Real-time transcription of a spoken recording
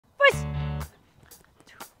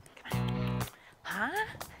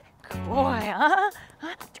huh?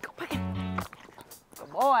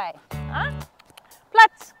 Good boy, huh?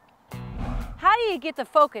 Platz. How do you get the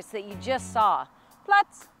focus that you just saw?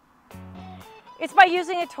 Platz. It's by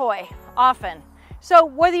using a toy, often. So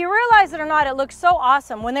whether you realize it or not, it looks so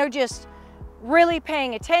awesome when they're just really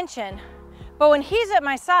paying attention. But when he's at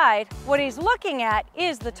my side, what he's looking at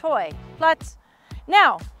is the toy. Platz.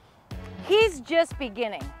 Now, he's just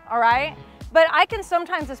beginning, all right? But I can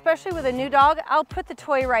sometimes, especially with a new dog, I'll put the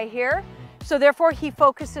toy right here, so therefore he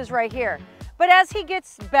focuses right here. But as he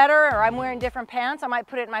gets better, or I'm wearing different pants, I might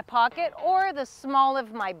put it in my pocket or the small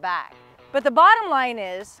of my back. But the bottom line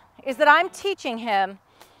is that I'm teaching him,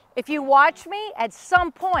 if you watch me, at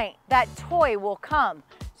some point, that toy will come.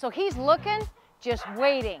 So he's looking, just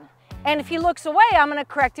waiting. And if he looks away, I'm gonna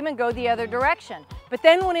correct him and go the other direction. But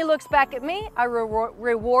then when he looks back at me, I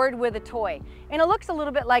reward with a toy. And it looks a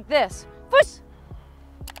little bit like this. Push.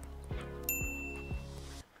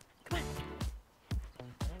 Come on.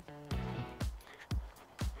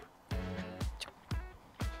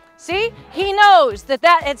 See, he knows that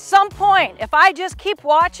at some point, if I just keep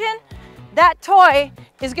watching, that toy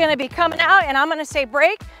is gonna be coming out and I'm gonna say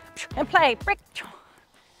break and play, break.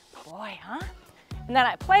 Boy, huh? And then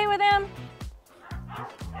I play with him.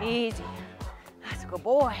 Easy. That's a good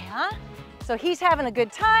boy, huh? So he's having a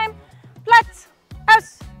good time. Platz,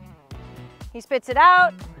 aus. He spits it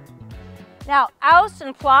out. Now, aus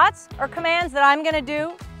and platz are commands that I'm gonna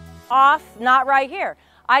do off, not right here.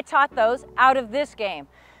 I taught those out of this game.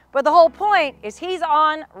 But the whole point is he's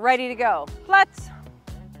on, ready to go. Platz.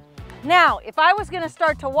 Now, if I was gonna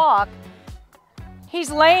start to walk, he's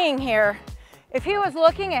laying here. If he was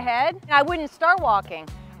looking ahead, I wouldn't start walking.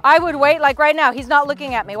 I would wait, like right now, he's not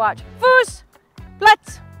looking at me, watch. Fuß,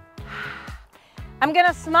 Platz. I'm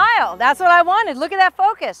gonna smile, that's what I wanted. Look at that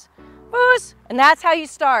focus. Fuß, and that's how you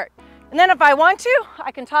start. And then if I want to,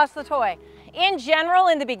 I can toss the toy. In general,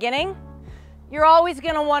 in the beginning, you're always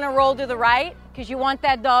gonna wanna roll to the right because you want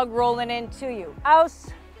that dog rolling into you. Aus,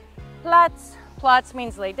 Platz. Platz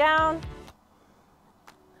means lay down.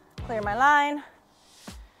 Clear my line.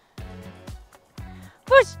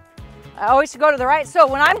 Push. I always go to the right. So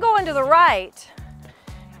when I'm going to the right,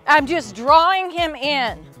 I'm just drawing him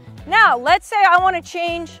in. Now, let's say I want to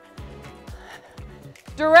change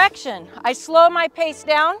direction. I slow my pace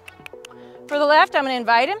down for the left. I'm going to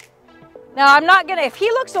invite him. Now, I'm not going to, if he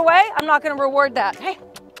looks away, I'm not going to reward that. Hey,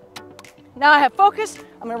 now I have focus.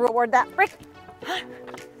 I'm going to reward that. Break.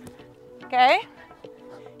 Okay.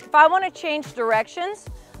 If I want to change directions,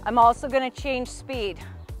 I'm also going to change speed.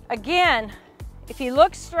 Again, if he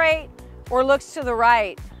looks straight or looks to the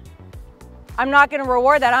right, I'm not going to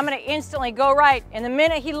reward that. I'm going to instantly go right. And the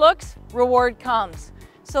minute he looks, reward comes.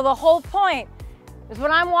 So the whole point is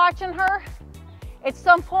when I'm watching her, at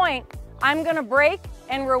some point, I'm going to break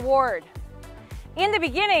and reward. In the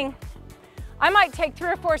beginning, I might take 3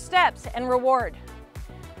 or 4 steps and reward.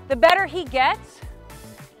 The better he gets,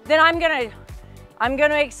 then I'm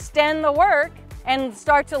going to extend the work and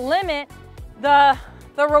start to limit the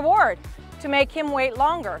reward to make him wait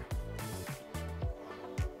longer.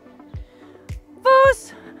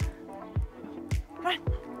 Fuß.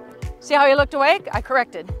 See how he looked away? I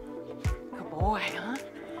corrected. Good boy, huh?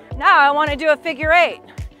 Now I want to do a figure 8.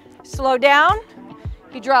 Slow down.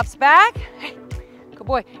 He drops back. Hey, good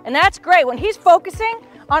boy. And that's great. When he's focusing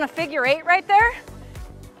on a figure 8 right there,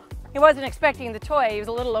 he wasn't expecting the toy. He was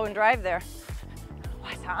a little low in drive there.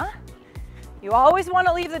 What, huh? You always want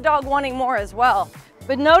to leave the dog wanting more as well.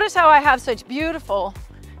 But notice how I have such beautiful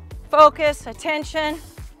focus, attention.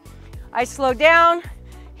 I slow down.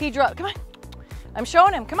 He drops. Come on. I'm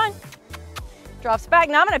showing him. Come on. Drops back.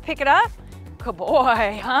 Now I'm going to pick it up. Good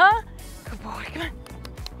boy, huh? Good boy. Come on.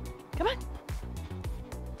 Come on.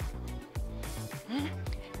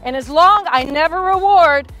 And as long, I never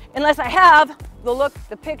reward unless I have the look,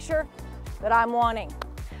 the picture that I'm wanting.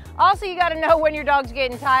 Also, you got to know when your dog's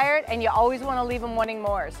getting tired, and you always want to leave him wanting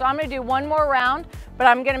more. So I'm going to do one more round, but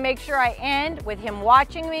I'm going to make sure I end with him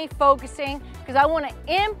watching me, focusing, because I want to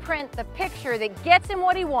imprint the picture that gets him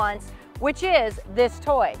what he wants, which is this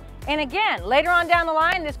toy. And again, later on down the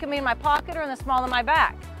line, this can be in my pocket or in the small of my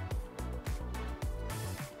back.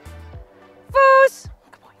 Fuß.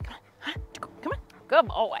 Good boy, come on. Huh? Come on. Good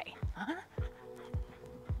boy. Huh?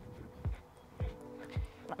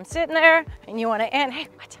 I'm sitting there, and you want to end. Hey,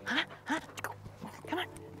 what? Huh? Huh? Come on.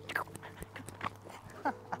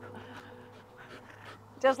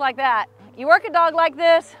 Just like that. You work a dog like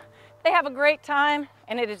this, they have a great time,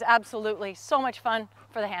 and it is absolutely so much fun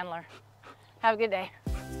for the handler. Have a good day.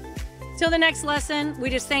 Till the next lesson, we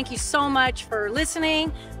just thank you so much for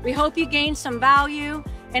listening. We hope you gained some value.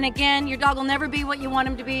 And again, your dog will never be what you want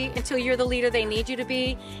him to be until you're the leader they need you to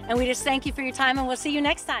be. And we just thank you for your time, and we'll see you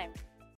next time.